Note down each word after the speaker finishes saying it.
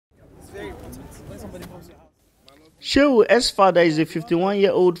Sheu's father is a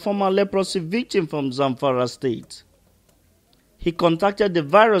 51-year-old former leprosy victim from Zamfara State. He contracted the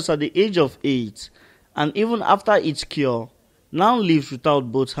virus at the age of 8, and even after its cure, now lives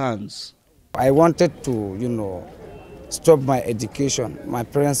without both hands. I wanted to, stop my education. My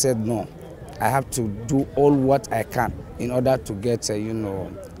parents said no. I have to do all what I can in order to get,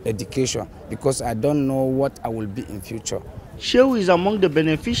 education, because I don't know what I will be in future. Sheu is among the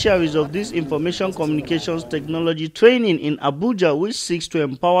beneficiaries of this information communications technology training in Abuja, which seeks to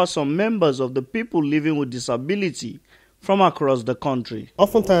empower some members of the people living with disability from across the country.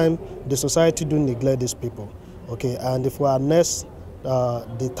 Oftentimes, the society do neglect these people, okay? And if we harness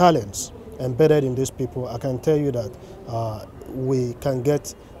the talents embedded in these people, I can tell you that we can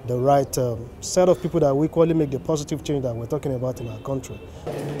get the right set of people that will equally make the positive change that we're talking about in our country.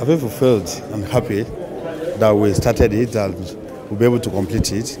 I feel fulfilled and happy that we started it and we'll be able to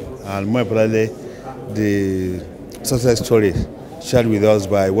complete it. And more importantly, the success story shared with us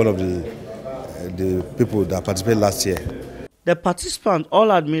by one of the people that participated last year. The participants all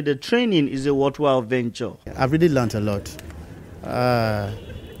admit the training is a worthwhile venture. I've really learned a lot.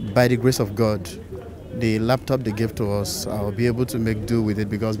 By the grace of God, the laptop they gave to us, I'll be able to make do with it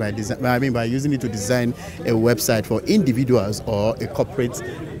because by using it to design a website for individuals or a corporate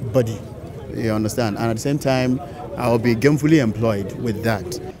body. You understand? And at the same time, I'll be gainfully employed with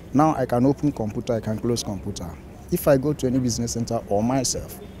that. Now I can open computer, I can close computer. If I go to any business center or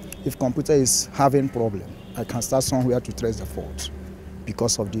myself, if computer is having problem, I can start somewhere to trace the fault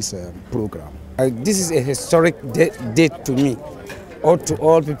because of this program. This is a historic date to me, or to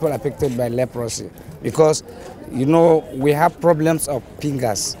all people affected by leprosy, because we have problems of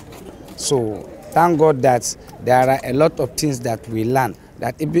fingers. So thank God that there are a lot of things that we learn,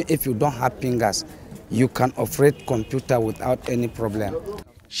 that even if you don't have fingers, you can operate computer without any problem.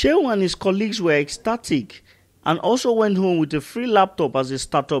 Sheu and his colleagues were ecstatic and also went home with a free laptop as a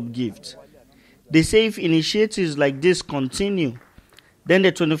startup gift. They say if initiatives like this continue, then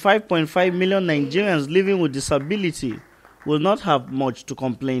the 25.5 million Nigerians living with disability will not have much to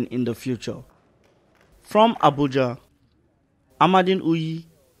complain in the future. From Abuja, Amadin,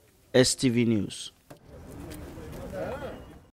 STV News.